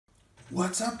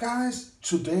What's up, guys?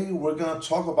 Today we're gonna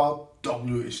talk about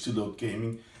WHDLoad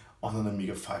gaming on an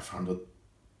Amiga 500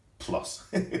 Plus.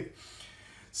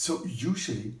 So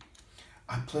usually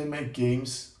I play my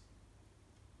games,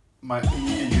 my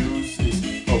Amiga use is,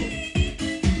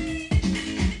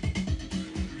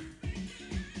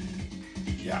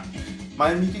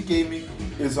 my Amiga gaming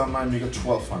is on my Amiga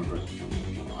 1200.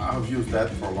 I've used that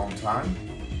for a long time.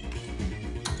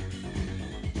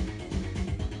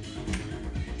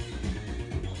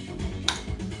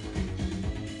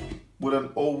 With an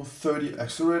 030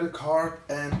 accelerator card,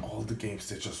 and all the games,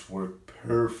 they just work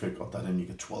perfect on that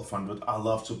Amiga 1200. I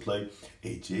love to play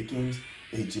AGA games,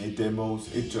 AGA demos.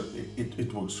 It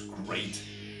works great.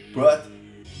 But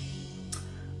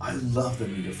I love the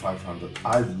Amiga 500.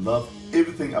 I love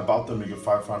everything about the Amiga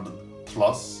 500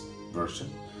 Plus version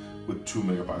with 2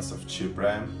 megabytes of chip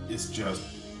RAM. It's just,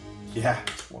 I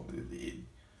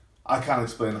can't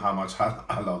explain how much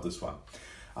I love this one.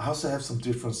 I also have some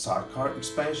different sidecar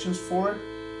expansions for it,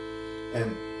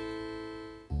 and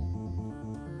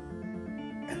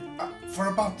for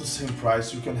about the same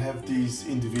price you can have these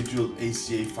individual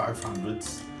ACA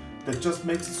 500s that just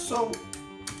makes it so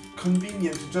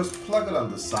convenient to just plug it on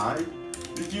the side.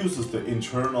 It uses the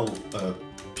internal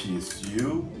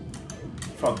PSU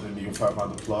from the Amiga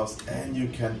 500 Plus, and you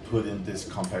can put in this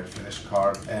compact flash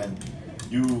card and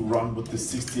you run with the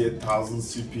 68,000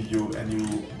 CPU and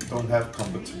you don't have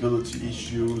compatibility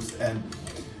issues, and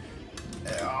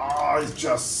it's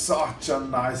just such a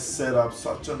nice setup,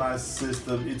 such a nice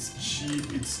system. It's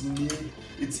cheap, it's neat,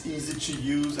 it's easy to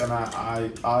use, and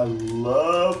I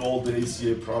love all the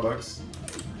ACA products.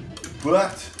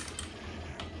 But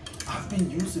I've been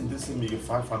using this Amiga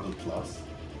 500 Plus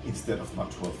instead of my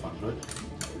 1200,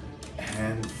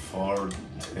 and for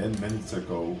 10 minutes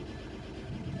ago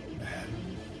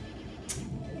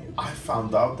I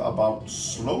found out about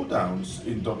slowdowns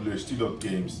in WHDLoad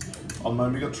games. On my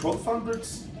Amiga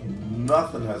 1200s,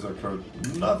 nothing has occurred.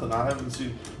 Nothing. I haven't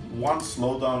seen one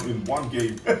slowdown in one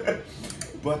game.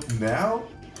 But now,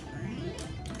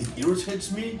 it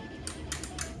irritates me.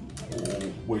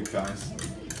 Oh, wait, guys.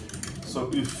 So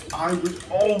if I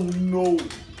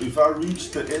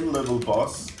reach the end level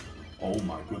boss, oh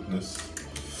my goodness.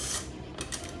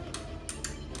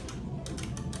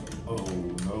 Oh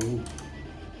no.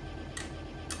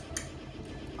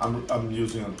 I'm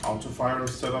using an autofire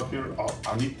setup here. Oh,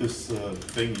 I need this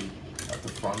thingy at the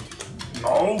front.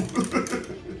 No!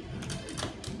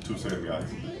 2 seconds, guys.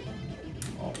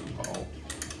 Oh.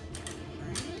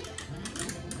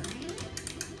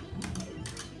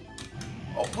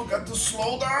 Oh, look at the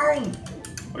slowdown!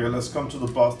 Okay, let's come to the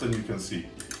boss, then you can see.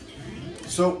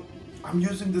 So, I'm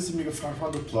using this Amiga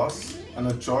 500 Plus and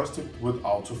a joystick with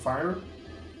autofire.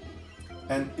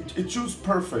 And it shoots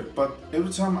perfect, but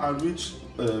every time I reach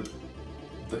the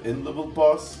end level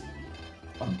boss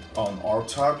on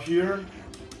R-Tab here,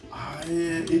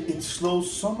 it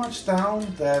slows so much down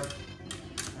that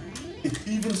it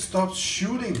even stops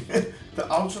shooting. The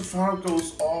autofire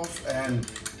goes off, and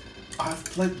I've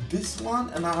played this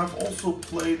one and I have also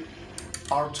played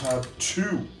R-Tab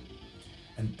 2,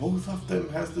 and both of them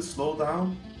has the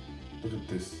slowdown. Look at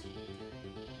this.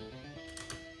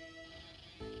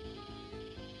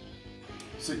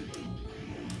 See,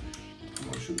 come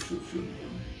on, shoot.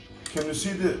 Can you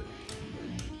see the,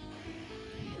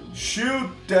 shoot,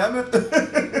 damn it.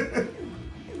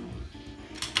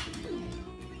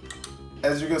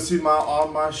 As you can see, all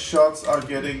my shots are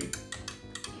getting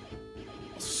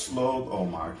slowed. Oh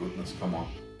my goodness, come on.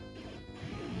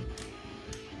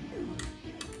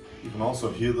 You can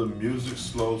also hear the music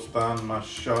slows down. My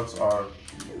shots are,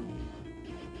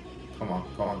 come on.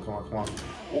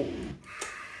 Oh.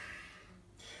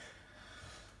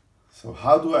 So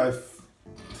how do I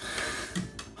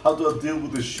deal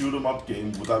with the shoot 'em up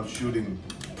game without shooting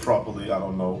properly? I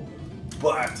don't know.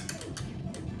 But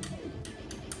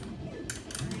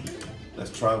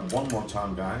let's try one more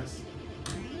time, guys.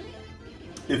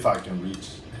 If I can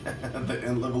reach the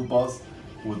end level boss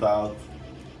without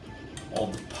all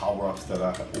the power-ups that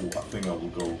I have. Oh, I think I will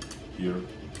go here.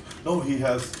 No, he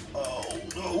has, oh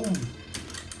no.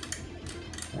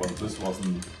 Well, this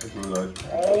wasn't a good idea.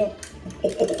 Oh.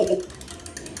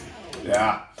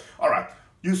 Yeah. All right.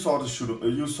 You saw the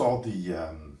you saw the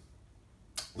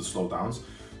slowdowns.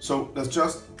 So let's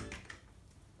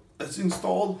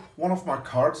install one of my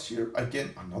cards here.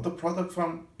 Again, another product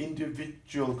from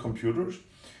Individual Computers,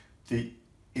 the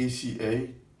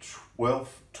ACA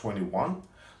 1221.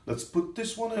 Let's put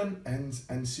this one in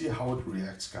and see how it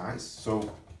reacts, guys.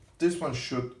 So this one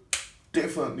should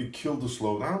definitely kill the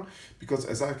slowdown, because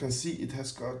as I can see, it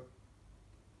has got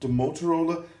the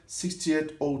Motorola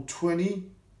 68020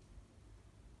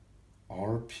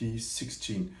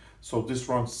 RP16. So this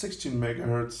runs 16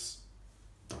 megahertz.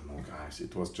 I don't know, guys,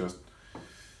 it was just...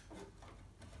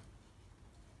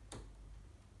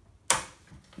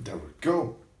 There we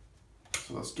go.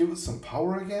 So let's give it some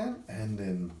power again, and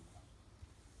then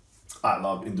I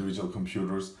love individual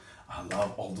computers. I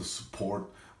love all the support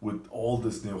with all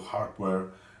this new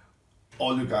hardware.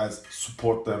 All you guys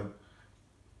support them.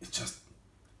 It's just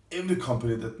every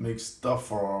company that makes stuff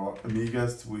for our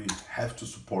Amigas, we have to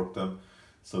support them.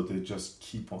 So they just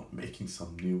keep on making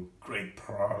some new great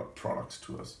products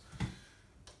to us.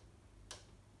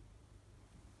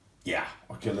 Yeah,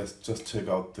 okay, let's just check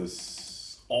out this.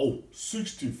 Oh,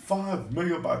 65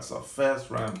 megabytes of fast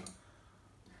RAM.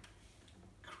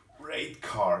 Great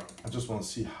card. I just want to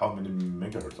see how many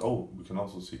megahertz. Oh, we can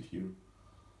also see it here.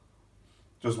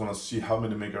 Just want to see how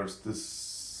many megahertz. This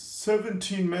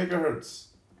 17 megahertz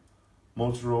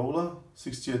Motorola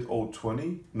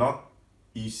 68020, not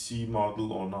EC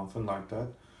model or nothing like that.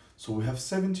 So we have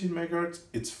 17 megahertz.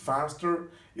 It's faster.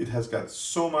 It has got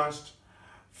so much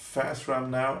fast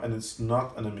RAM now, and it's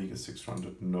not an Amiga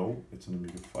 600. No, it's an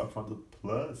Amiga 500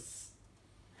 Plus.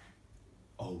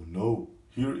 Oh no,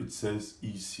 here it says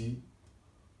EC.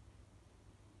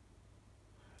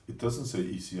 It doesn't say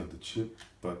EC on the chip,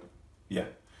 but yeah,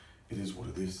 it is what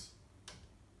it is.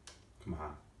 Come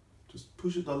on, just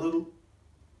push it a little.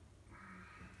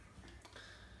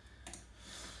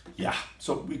 Yeah,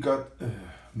 so we got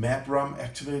map RAM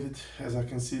activated, as I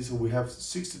can see. So we have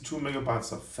 62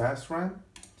 megabytes of fast RAM,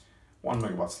 1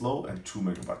 megabyte slow, and 2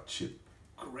 megabyte chip.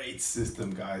 Great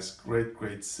system, guys,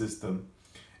 great system.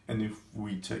 And if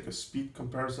we take a speed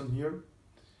comparison here,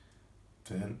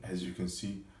 then as you can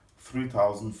see,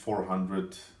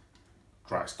 3,400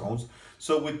 dry stones.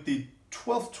 So with the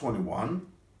 1221,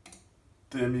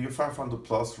 the Amiga 500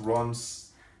 Plus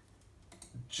runs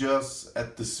just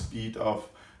at the speed of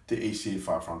the ACA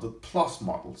 500 Plus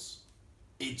models.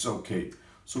 It's okay.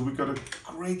 So we got a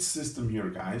great system here,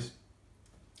 guys.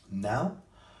 Now,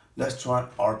 let's try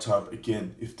R-Type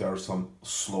again if there are some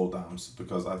slowdowns,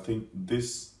 because I think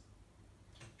this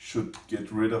should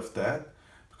get rid of that,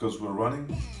 because we're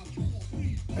running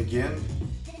again.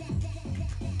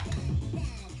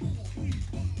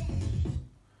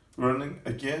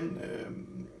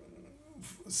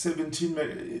 17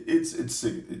 it's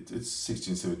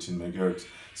 16, 17 megahertz,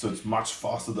 so it's much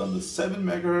faster than the 7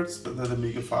 megahertz that the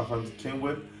Amiga 500 came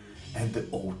with, and the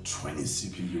 020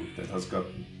 CPU that has got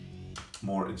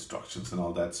more instructions and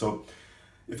all that. So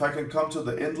if I can come to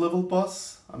the end level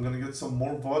boss, I'm gonna get some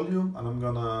more volume and I'm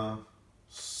gonna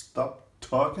stop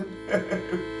talking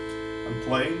and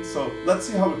playing. So let's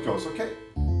see how it goes, okay?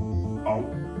 Oh,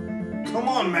 come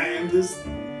on, man, this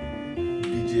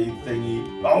BJ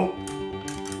thingy. Oh,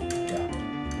 yeah.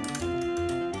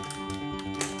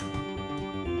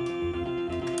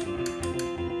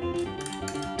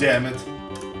 Damn it.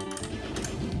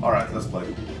 All right, let's play.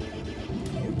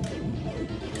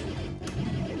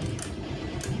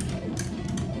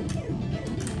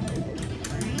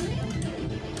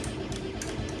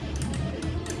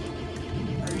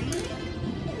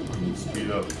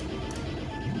 Speed up.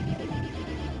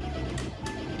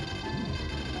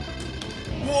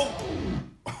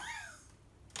 Whoa!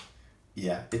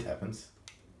 Yeah, it happens.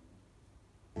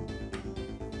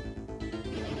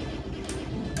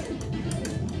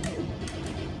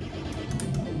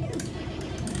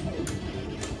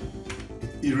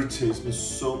 It irritates me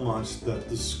so much that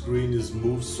the screen is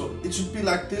moved, so it should be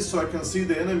like this so I can see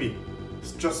the enemy.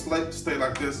 It's just like stay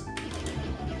like this.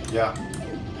 Yeah.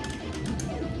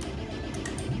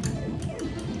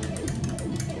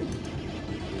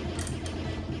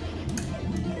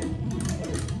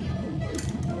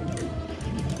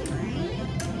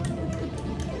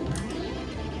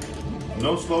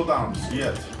 No slowdowns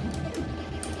yet.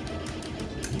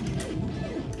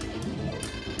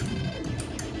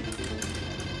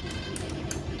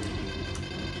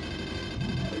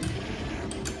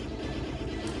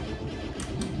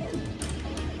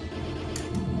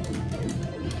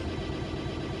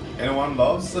 Anyone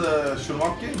loves shoot 'em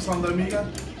up games on the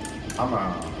Amiga? I'm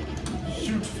a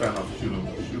huge fan of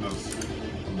shooters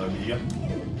on the Amiga.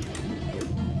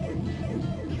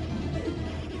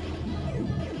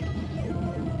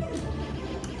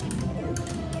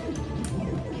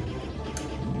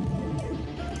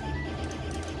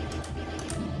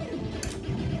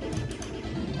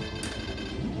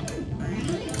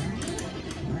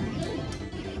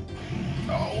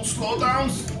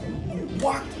 Slowdowns?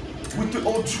 What? With the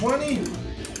 020?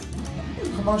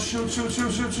 Come on, shoot, shoot,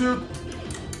 shoot, shoot, shoot.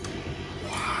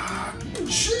 What?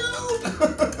 Shoot!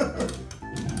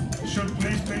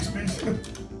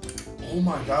 Oh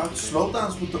my god,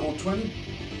 slowdowns with the 020?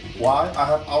 Why? I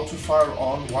have auto fire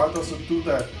on. Why does it do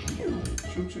that?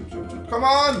 Shoot, shoot, shoot, shoot. Come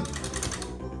on!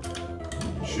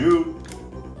 Shoot.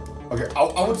 Okay,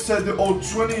 I would say the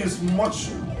 020 is much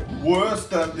worse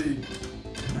than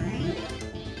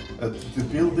the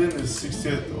built-in is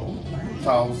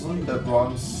 68,000 that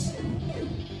runs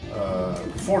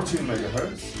 14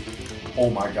 megahertz. Oh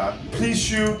my god. Please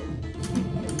shoot!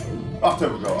 Oh, there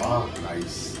we go. Ah,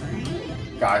 nice.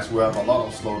 Guys, we have a lot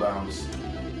of slowdowns.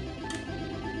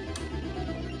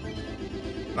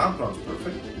 Now it runs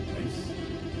perfect. Nice.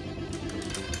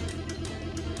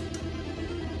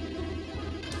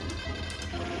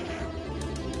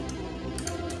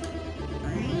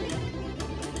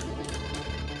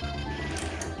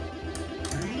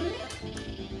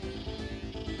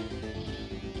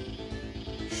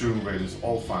 Shooting rate is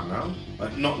all fine now.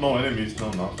 No enemies,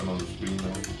 no nothing on the screen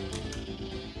now.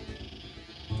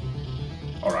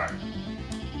 Alright.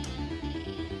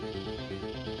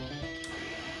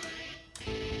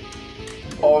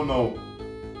 Oh no.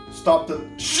 Stop the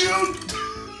shoot!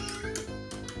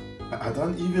 I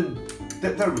don't even.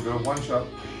 There we go, one shot.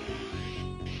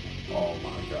 Oh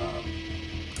my god.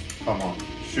 Come on.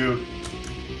 Shoot.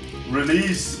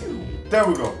 Release. There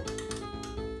we go.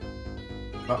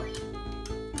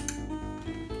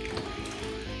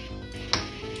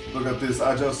 Look at this,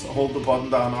 I just hold the button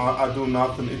down, I do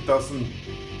nothing, it doesn't,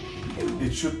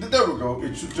 it should, there we go,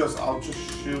 it should just auto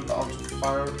shoot, auto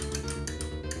fire.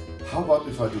 How about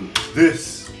if I do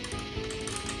this?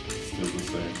 Still the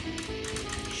same.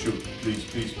 Shoot, please,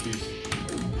 please, please.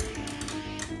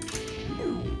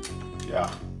 Yeah.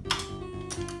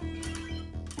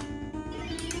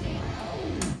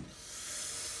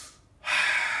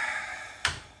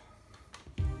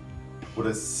 With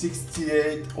a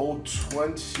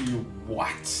 68020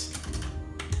 what?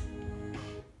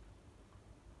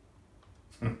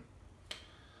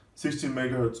 16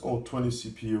 megahertz or 20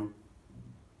 CPU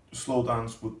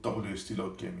slowdowns with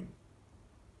WHDLoad gaming.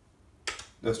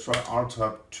 Let's try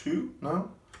RTAP 2 now,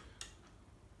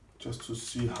 just to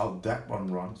see how that one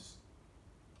runs.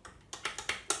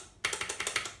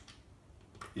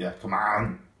 Yeah, come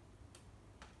on.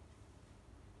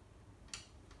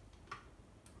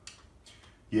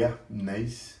 Yeah,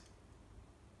 nice.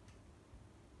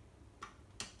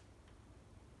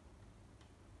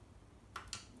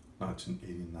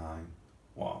 $1989.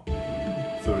 Wow.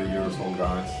 30 years old,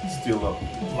 guys. Still a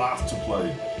blast to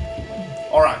play.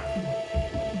 Alright.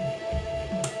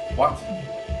 What?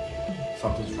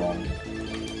 Something's wrong.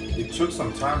 It took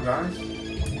some time, guys.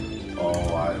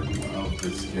 Oh, I love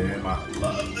this game. I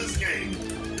love this game.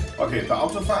 Okay, the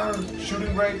auto fire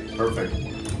shooting rate, perfect.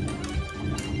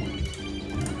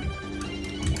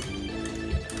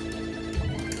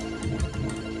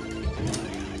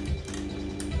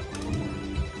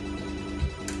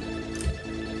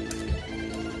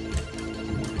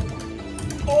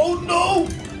 Oh no!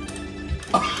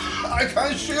 I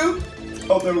can't shoot!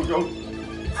 Oh, there we go.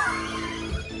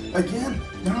 Again!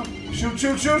 No! Shoot,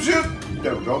 shoot, shoot, shoot!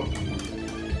 There we go.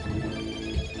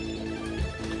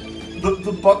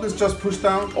 The button is just pushed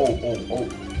down.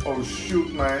 Oh,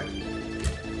 shoot, man.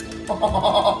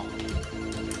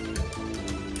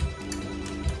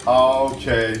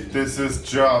 Okay, this is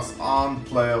just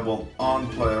unplayable,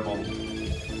 unplayable.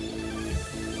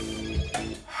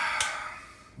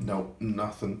 No,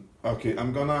 nothing. Okay,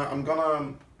 I'm gonna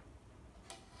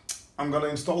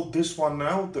install this one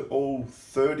now, the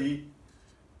 030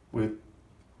 with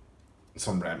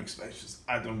some RAM expansions.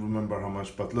 I don't remember how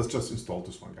much, but let's just install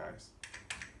this one, guys.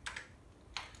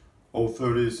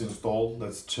 030 is installed.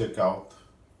 Let's check out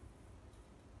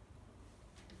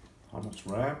how much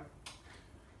RAM.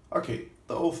 Okay,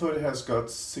 the 030 has got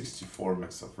 64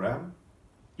 megs of RAM.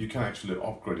 You can actually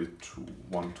upgrade it to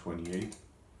 128.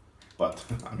 But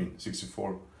I mean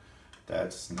 64,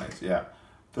 that's nice. Yeah,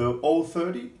 the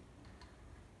 030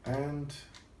 and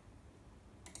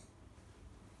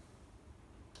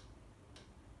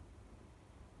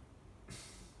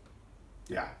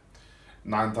yeah,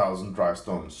 9,000 dry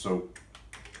stones. So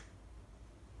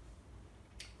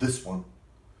this one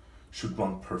should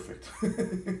run perfect.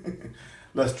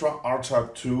 Let's try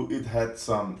RTAP 2. It had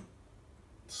some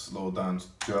slowdowns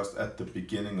just at the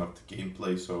beginning of the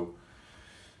gameplay, so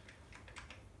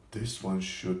this one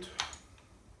should,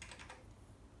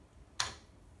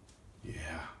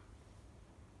 yeah,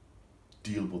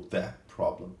 deal with that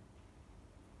problem.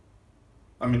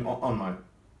 I mean, on my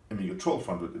Amiga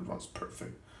 1200 it runs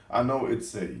perfect. I know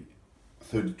it's a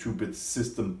 32-bit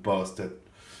system bus that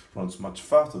runs much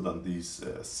faster than these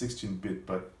 16-bit,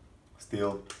 but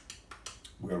still,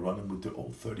 we are running with the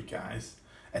 030, guys.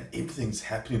 and everything's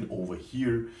happening over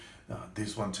here.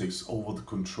 This one takes over the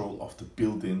control of the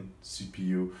built-in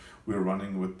CPU. We're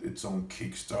running with its own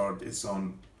kickstart, its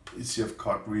own ECF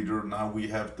card reader. Now we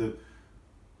have the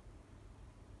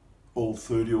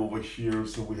 030 over here,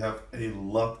 so we have a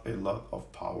lot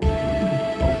of power.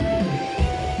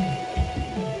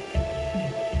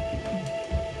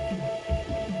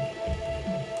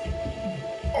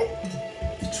 Oh,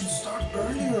 it should start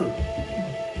earlier.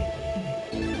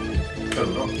 There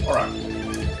we go. All right.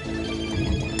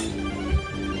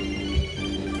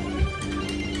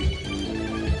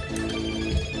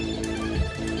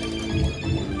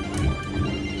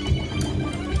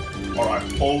 Alright,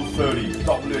 030,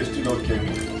 WHDLoad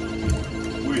gaming.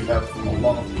 We have a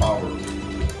lot of power.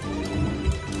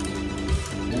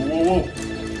 Whoa.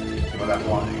 Give me that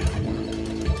one.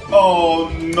 Oh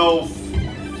no.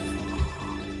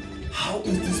 How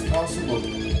is this possible?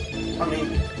 I mean,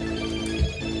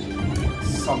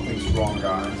 something's wrong,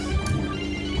 guys.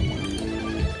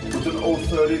 With an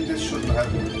 030, this shouldn't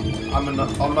happen. I mean,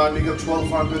 on my Amiga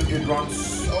 1200, it runs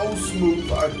so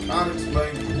smooth, I can't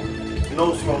explain.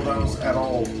 No slowdowns at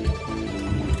all.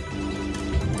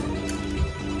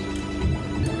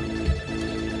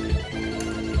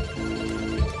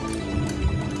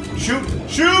 Shoot!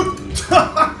 Shoot!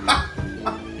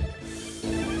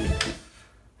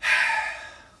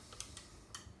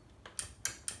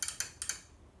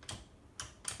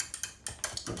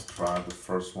 Let's try the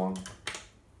first one.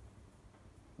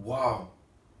 Wow.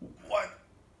 What?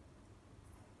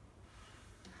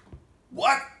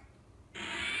 What?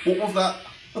 What was that?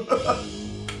 I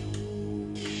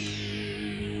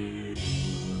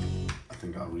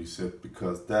think I'll reset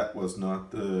because that was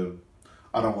not I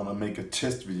don't want to make a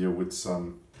test video with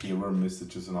some error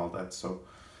messages and all that, so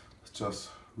let's just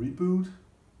reboot,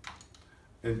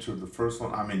 enter the first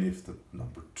one. I mean, if the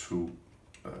number 2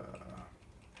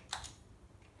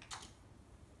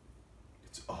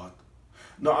 it's odd.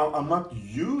 No, I'm not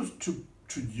used to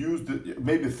use the,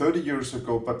 maybe 30 years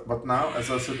ago, but now,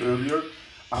 as I said earlier,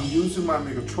 I'm using my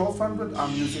Amiga 1200,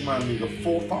 I'm using my Amiga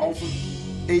 4000,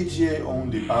 AGA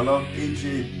only. I love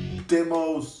AGA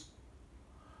demos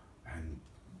and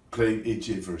playing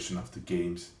AGA version of the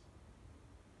games.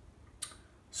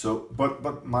 So,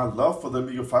 but my love for the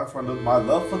Amiga 500, my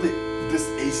love for this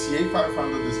ACA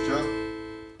 500 is just,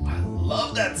 I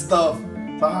love that stuff.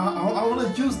 So I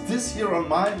want to use this here on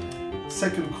my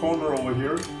second corner over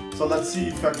here. So let's see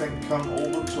if I can come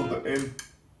over to the end.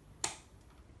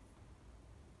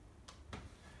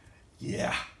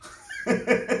 Yeah.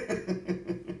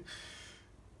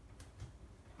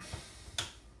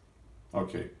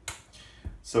 Okay.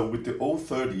 So with the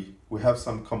 030, we have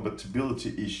some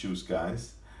compatibility issues,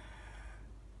 guys.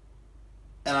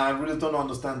 And I really don't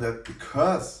understand that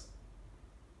because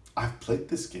I've played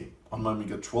this game on my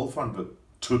Amiga 1200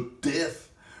 to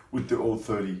death with the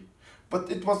 030.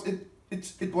 But it wasn't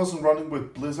running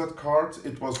with Blizzard cards,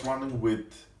 it was running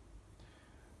with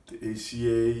the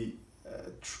ACA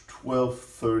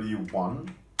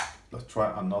 1231. Let's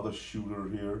try another shooter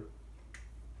here.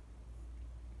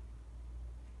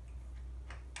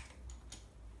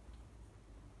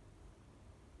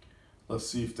 Let's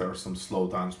see if there are some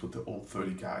slowdowns with the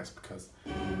 030, guys, because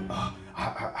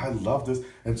I love this.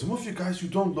 And some of you guys, you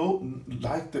don't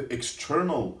like the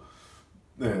external,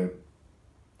 you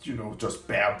know, just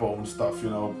bare bone stuff, you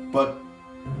know, but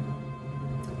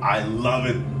I love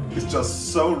it. It's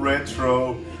just so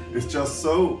retro. It's just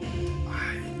so,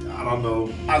 I don't know,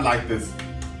 I like this.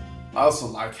 I also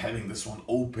like having this one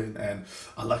open, and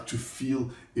I like to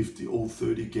feel if the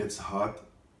 030 gets hot.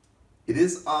 It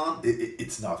is on,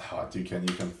 it's not hot, you can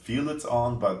feel it's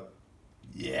on, but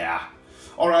yeah.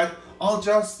 All right, I'll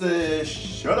just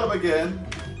shut up again.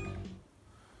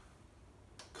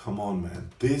 Come on, man,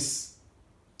 this,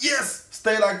 yes,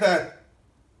 stay like that.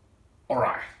 All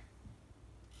right,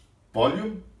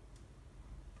 volume.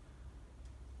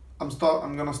 I'm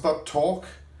gonna start talk,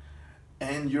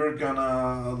 and you're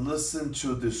gonna listen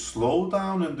to the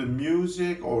slowdown in the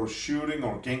music or shooting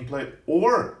or gameplay,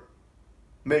 or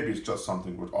maybe it's just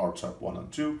something with RTAP 1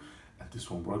 and 2, and this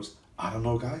one works. I don't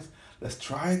know, guys. Let's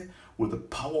try it with a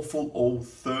powerful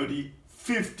 030,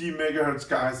 50 megahertz,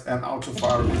 guys, and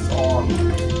autofire is on.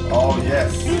 Oh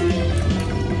yes.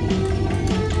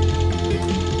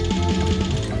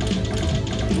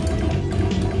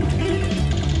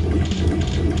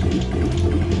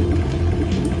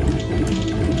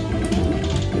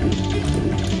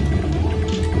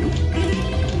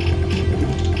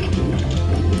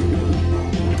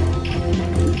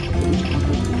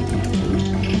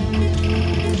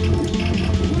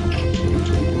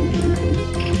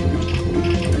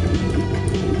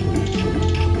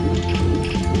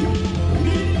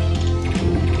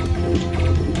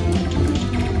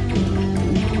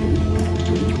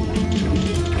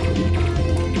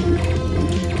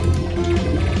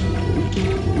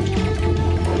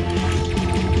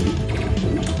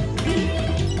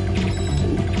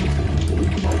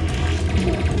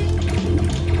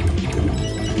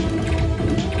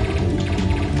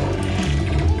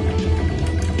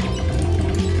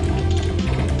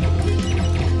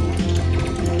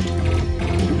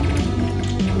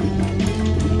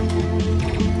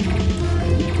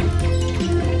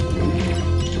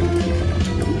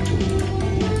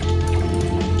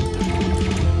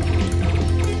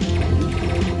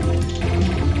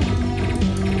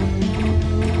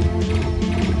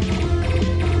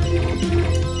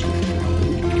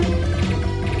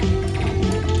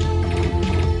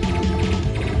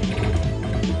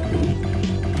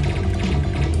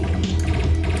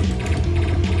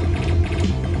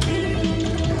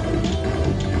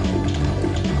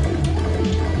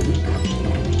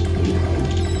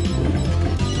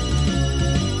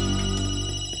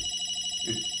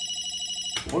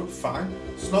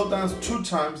 slowed down 2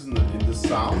 times in the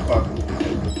sound, but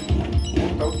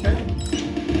worked okay.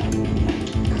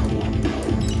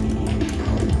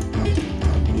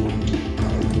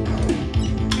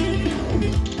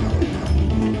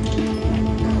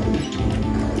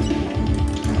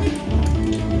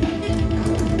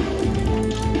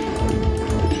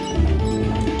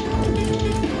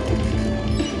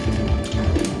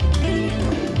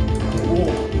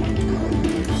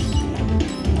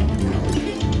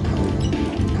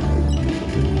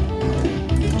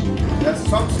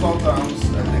 Some slowdowns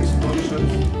and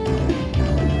explosions.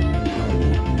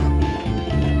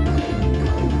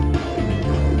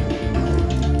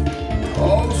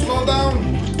 Oh, slow down!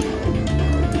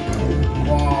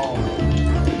 Wow.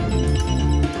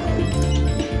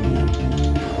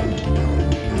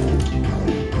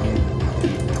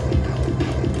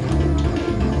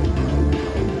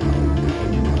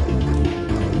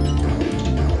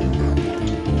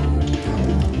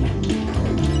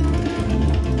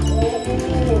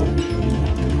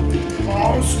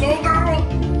 Slow down!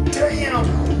 Damn!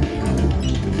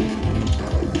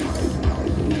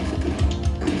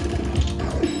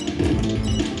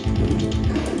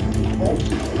 Oh!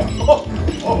 Oh!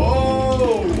 Oh!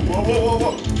 Whoa, whoa,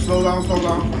 whoa! Slow down,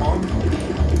 come on.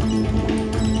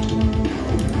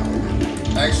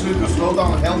 Actually, the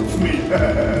slowdown helps me.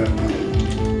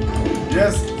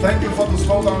 Yes, thank you for the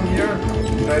slowdown here.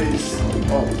 Nice.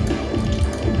 Oh.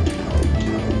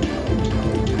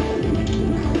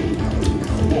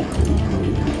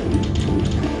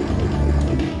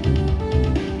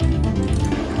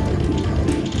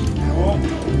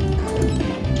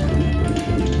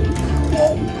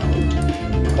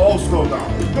 Oh, slow down.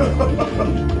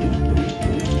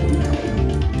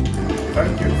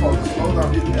 Thank you for the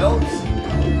slowdown, it helps.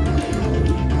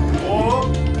 Oh.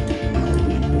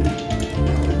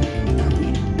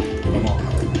 Come on.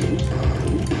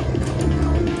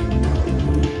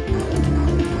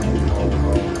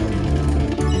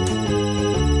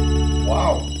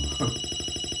 Wow.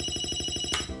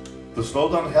 The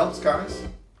slowdown helps, guys.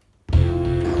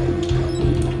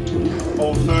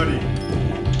 Oh, 30.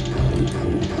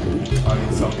 I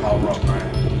need some power up, man.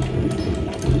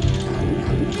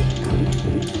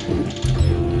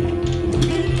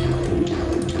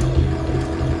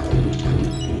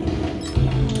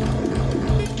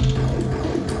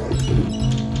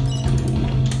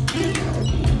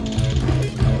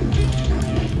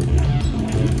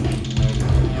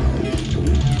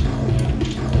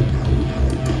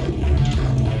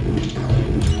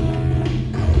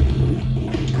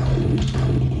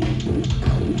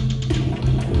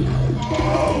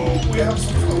 We have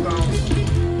some slowdowns.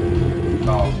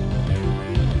 No.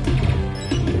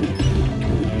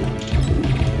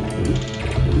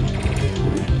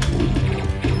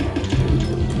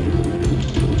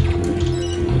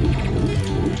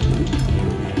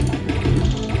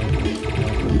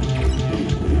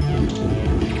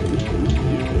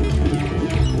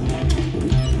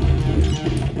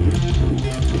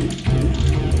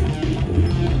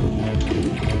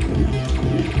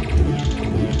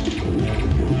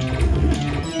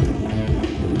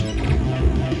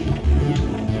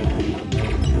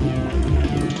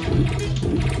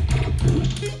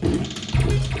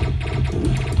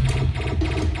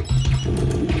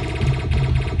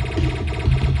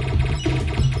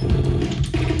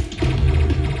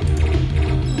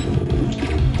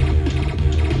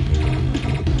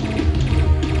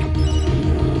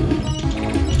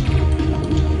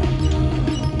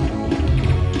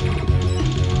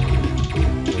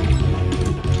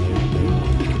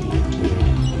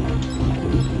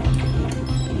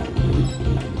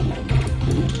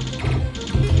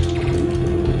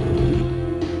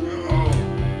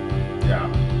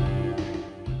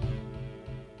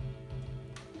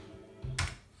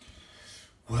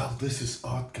 This is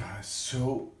odd, guys.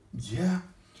 So yeah,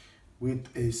 with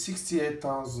a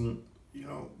 68,000, you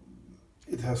know,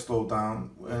 it has slowed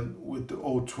down, and with the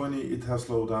 020 it has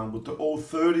slowed down, with the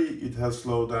 030 it has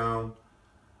slowed down.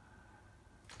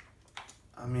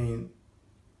 I mean,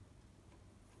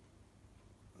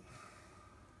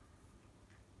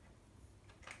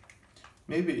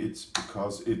 maybe it's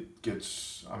because it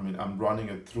gets, I mean, I'm running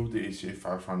it through the ACA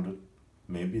 500.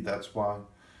 Maybe that's why.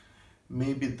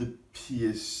 Maybe the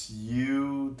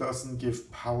PSU doesn't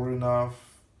give power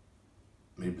enough.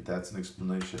 Maybe that's an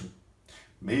explanation.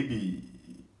 Maybe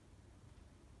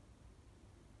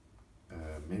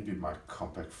maybe my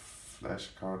compact flash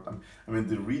card. I mean,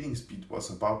 the reading speed was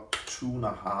about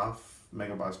 2.5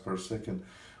 megabytes per second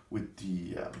with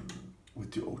the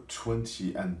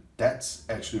 020, and that's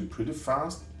actually pretty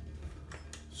fast.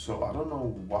 So I don't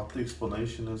know what the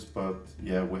explanation is, but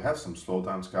yeah, we have some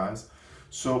slowdowns, guys.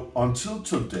 So until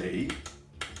today,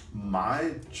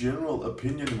 my general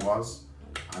opinion was,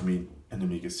 I mean, an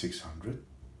Amiga 600,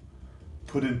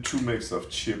 put in 2 megs of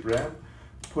chip RAM,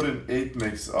 put in 8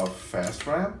 megs of fast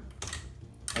RAM,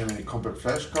 and a compact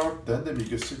flash card, then the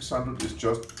Amiga 600 is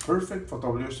just perfect for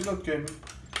WHDLoad gaming.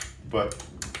 But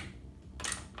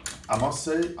I must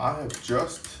say, I have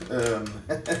just,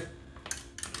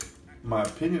 my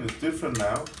opinion is different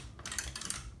now,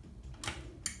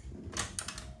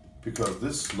 because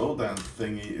this slowdown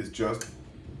thingy is just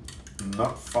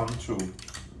not fun to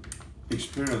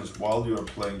experience while you're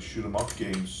playing shoot 'em up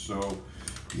games. So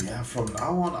yeah, from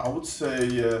now on, I would say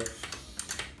if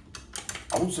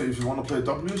you want to play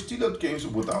WHDLoad games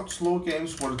without slow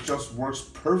games where it just works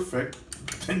perfect,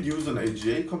 then use an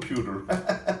AGA computer.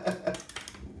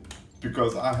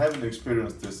 Because I haven't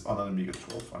experienced this on an Amiga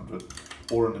 1200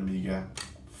 or an Amiga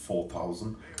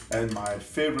 4000, and my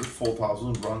favorite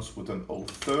 4000 runs with an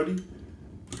 030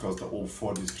 because the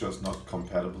 040 is just not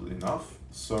compatible enough.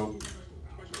 So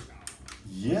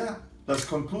yeah, let's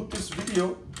conclude this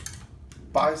video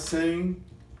by saying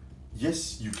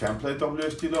yes, you can play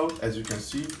WHDLoad, as you can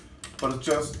see, but it's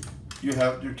just you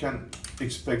can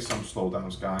expect some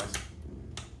slowdowns, guys.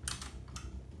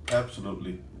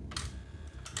 Absolutely.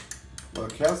 Well,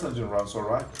 Chaos Engine runs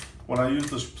alright. When I used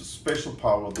the special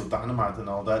power of the dynamite and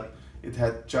all that, it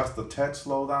had just a tad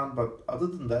slowdown, but other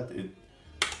than that, it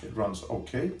runs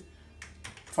okay.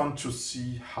 Fun to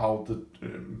see how the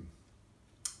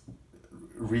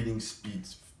reading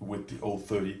speeds with the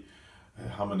 030,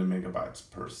 how many megabytes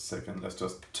per second. Let's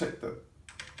just check that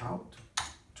out.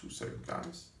 2 seconds,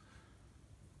 guys.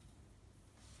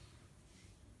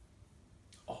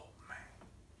 Oh man.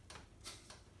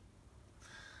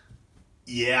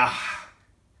 Yeah.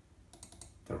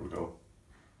 There we go.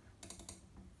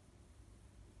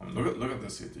 I mean, look at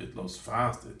this. It loads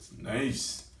fast. It's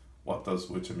nice. What does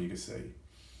which Amiga say?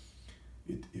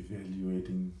 It's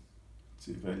evaluating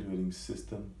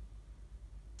system,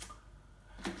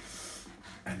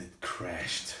 and it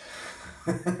crashed.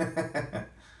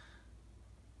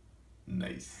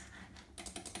 Nice.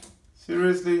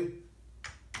 Seriously?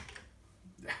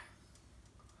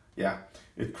 Yeah,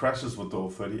 it crashes with the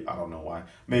 030. I don't know why.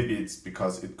 Maybe it's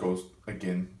because it goes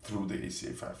again through the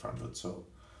ACA 500. So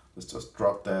let's just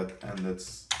drop that and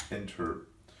let's enter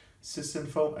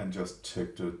sysinfo and just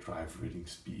check the drive reading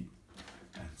speed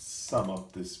and sum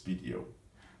up this video.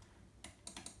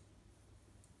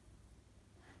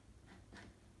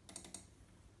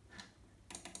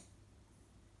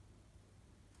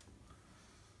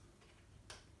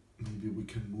 Maybe we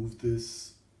can move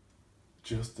this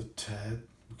just a tad.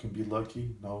 We can be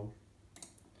lucky. No.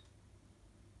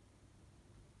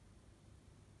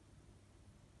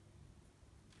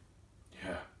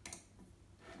 Yeah.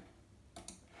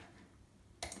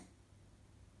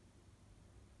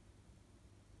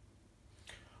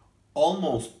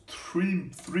 Almost 3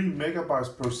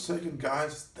 megabytes per second,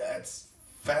 guys. That's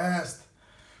fast.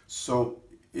 So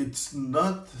it's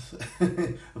not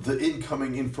the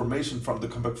incoming information from the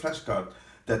compact flash card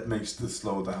that makes this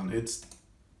slow down. It's,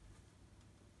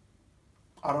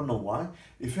 I don't know why.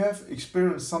 If you have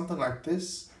experienced something like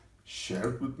this, share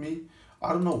it with me.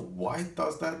 I don't know why it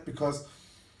does that, because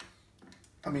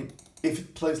I mean, if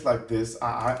it plays like this,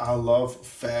 I love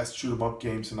fast shoot 'em up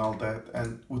games and all that,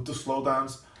 and with the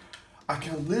slowdowns, I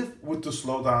can live with the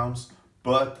slowdowns,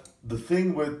 but the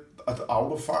thing with the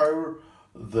autofire,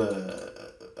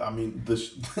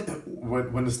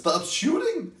 when it stops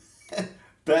shooting,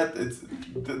 then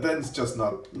it's just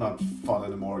not fun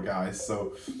anymore, guys.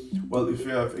 So, well, if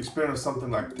you have experienced something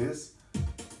like this,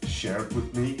 share it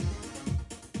with me.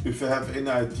 If you have any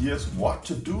ideas what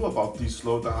to do about these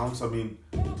slowdowns, I mean,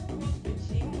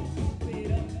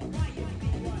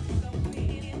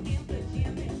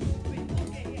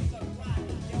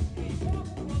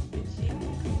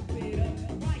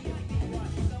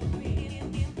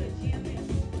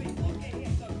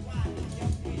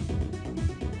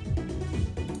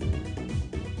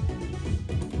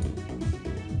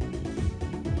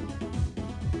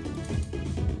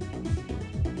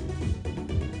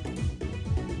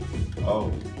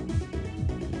 oh.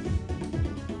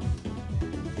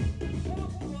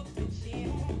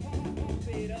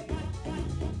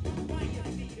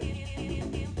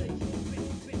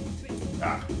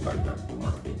 Ah, like that. All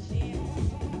right.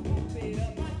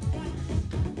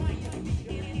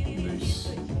 Nice.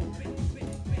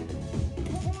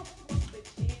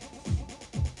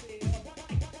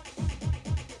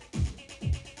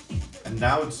 And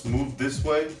now it's moved this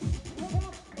way.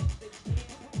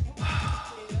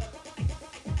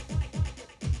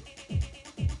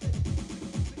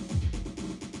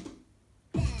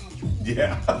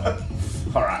 Yeah.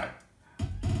 All right.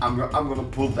 I'm gonna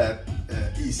pull that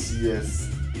ECS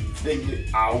thing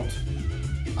out.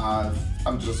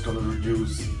 I'm just gonna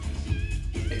use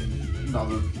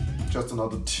another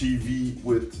TV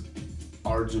with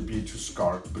RGB to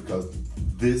SCART, because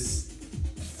this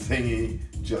thingy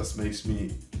just makes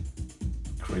me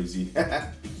crazy.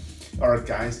 All right,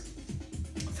 guys.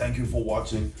 Thank you for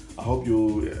watching. I hope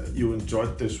you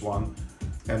enjoyed this one,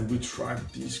 and we tried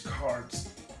these cards.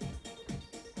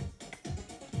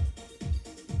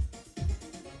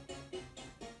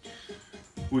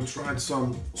 We tried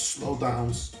some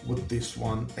slowdowns with this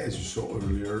one, as you saw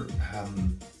earlier,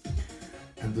 and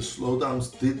the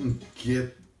slowdowns didn't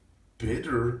get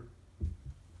better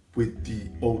with the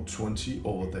 020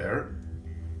 over there,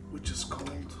 which is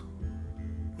called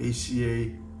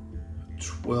ACA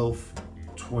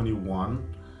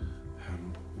 1221.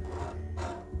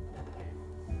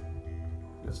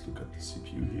 Let's look at the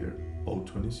CPU here,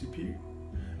 020 CPU,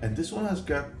 and this one has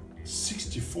got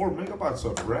 64 megabytes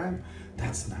of RAM.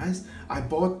 That's nice. I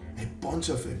bought a bunch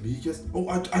of Amigas. Oh,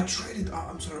 I traded.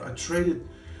 I'm sorry, I traded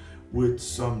with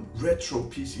some retro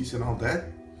PCs and all that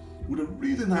with a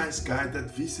really nice guy that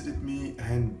visited me,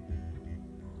 and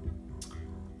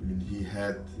I mean, he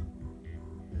had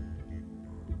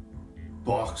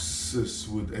boxes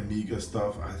with Amiga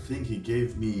stuff. I think he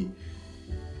gave me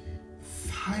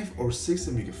 5 or 6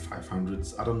 Amiga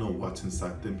 500s. I don't know what's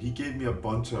inside them. He gave me a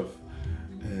bunch of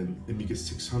Amiga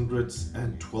 600s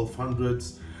and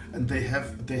 1200s, and they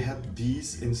had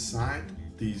these inside,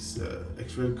 these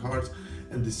X-rated cards,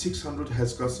 and the 600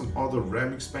 has got some other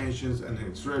RAM expansions and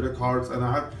X-rated cards, and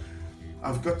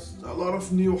I've got a lot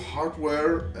of new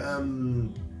hardware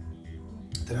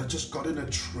that I just got in a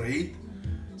trade.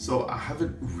 So I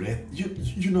haven't read,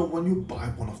 you know, when you buy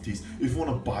one of these, if you want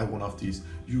to buy one of these,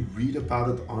 you read about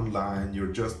it online,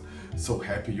 you're just so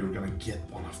happy you're gonna get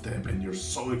one of them, and you're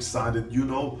so excited, you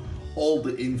know, all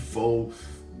the info,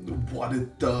 what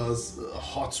it does,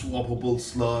 hot swappable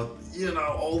slot, you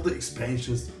know, all the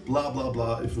expansions, blah blah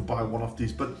blah, if you buy one of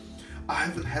these. But I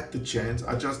haven't had the chance.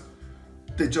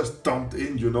 They just dumped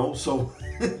in, you know, so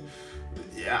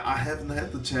yeah, I haven't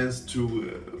had the chance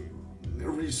to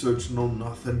research, no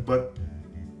nothing. But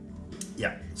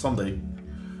yeah, someday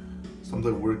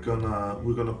we're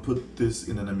gonna put this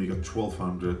in an Amiga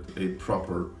 1200, a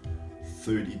proper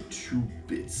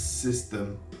 32-bit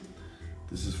system.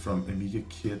 This is from Amiga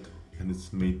Kit, and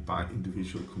it's made by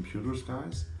Individual Computers,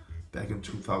 guys, back in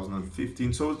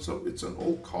 2015. So it's an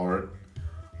old card.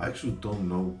 I actually don't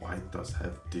know why it does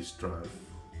have disk drive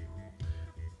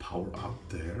power out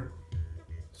there.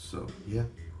 So yeah,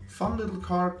 fun little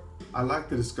card. I like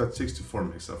that it's got 64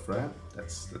 megs of RAM.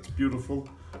 That's beautiful,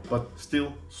 but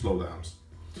still slowdowns.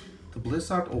 The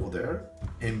Blizzard over there,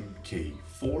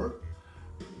 MK4,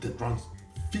 that runs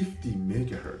 50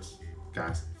 megahertz,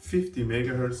 guys, 50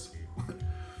 megahertz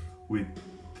with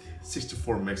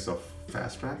 64 megs of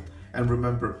fast RAM. And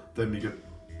remember, the Amiga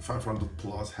 500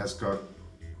 Plus has got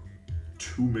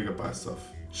 2 megabytes of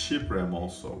chip RAM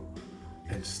also,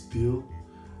 and still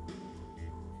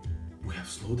we have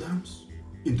slowdowns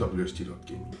in WHDLoad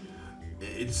gaming.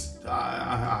 It's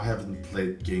I haven't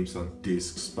played games on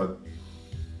discs, but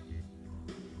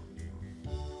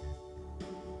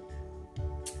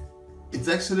it's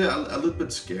actually a little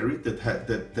bit scary that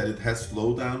it has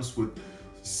slowdowns with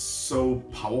so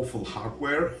powerful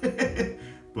hardware.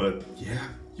 But yeah,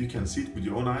 you can see it with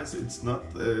your own eyes. It's not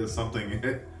something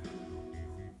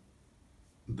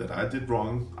that I did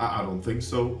wrong. I don't think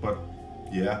so, but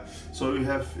yeah. So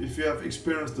if you have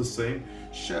experienced the same,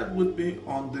 share it with me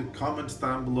on the comments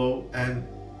down below. And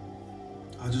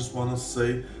I just want to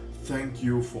say thank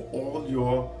you for all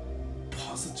your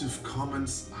positive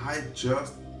comments. I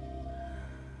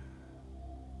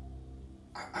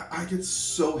get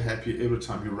so happy every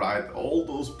time you write all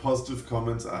those positive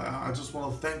comments. I just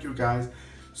want to thank you guys.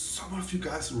 Some of you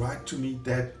guys write to me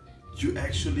that you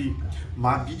actually,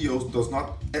 my videos does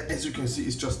not, as you can see,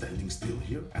 it's just standing still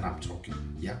here and I'm talking.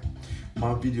 Yeah,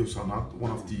 my videos are not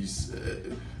one of these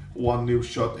one new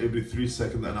shot every 3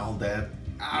 seconds and all that.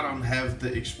 I don't have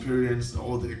the experience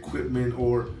or the equipment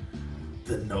or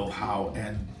the know-how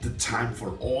and the time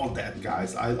for all that,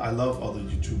 guys. I love other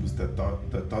YouTubers that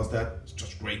does that. It's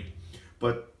just great.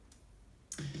 But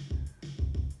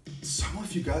some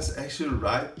of you guys actually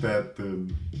write that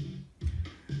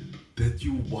that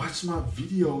you watch my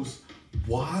videos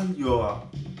while you're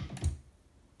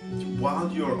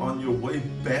on your way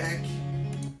back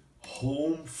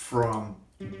home from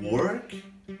work.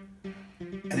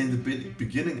 And in the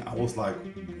beginning I was like,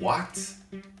 what?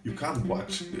 You can't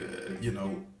watch you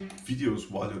know, videos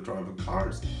while you're driving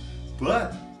cars.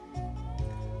 But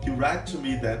he wrote to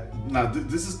me that, now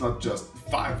this is not just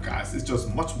 5 guys, it's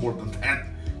just much more than that.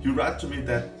 He wrote to me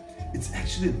that it's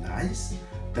actually nice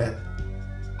that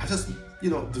I just, you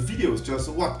know, the video is just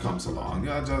what comes along.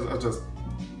 I just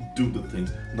do the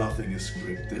things, nothing is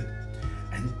scripted.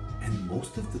 And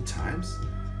most of the times,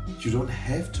 you don't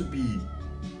have to be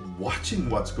watching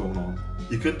what's going on.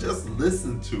 You can just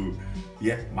listen to,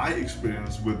 my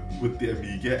experience with the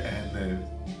Amiga. And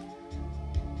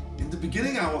in the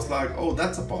beginning I was like, oh,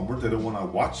 that's a bummer, they don't want to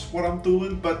watch what I'm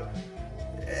doing. But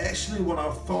actually when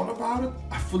I've thought about it,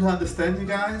 I fully understand you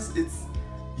guys. It's,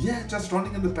 just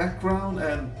running in the background.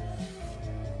 And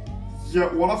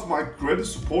one of my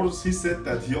greatest supporters, he said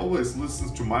that he always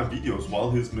listens to my videos while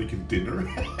he's making dinner.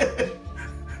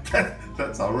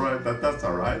 That's alright, that's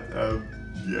alright.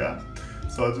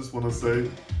 So I just want to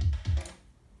say,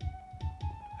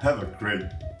 have a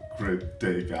great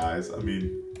day, guys. I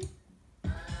mean,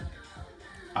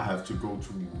 I have to go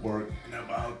to work in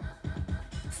about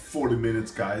 40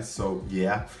 minutes, guys. So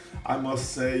I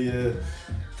must say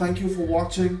thank you for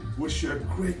watching. Wish you a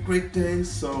great day.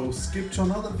 So skip to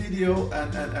another video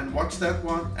and watch that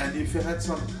one. And if you had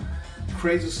some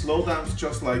crazy slowdowns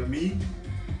just like me,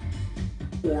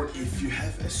 or if you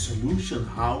have a solution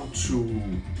how to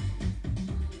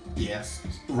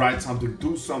write something,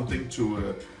 do something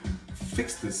to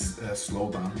fix this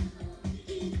slowdown,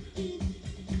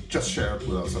 just share it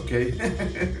with us, okay?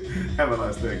 Have a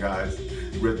nice day, guys.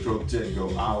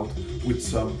 RETROCENGO out with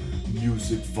some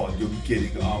music volume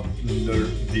getting up, nerd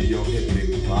video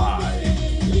hitting.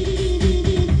 Bye.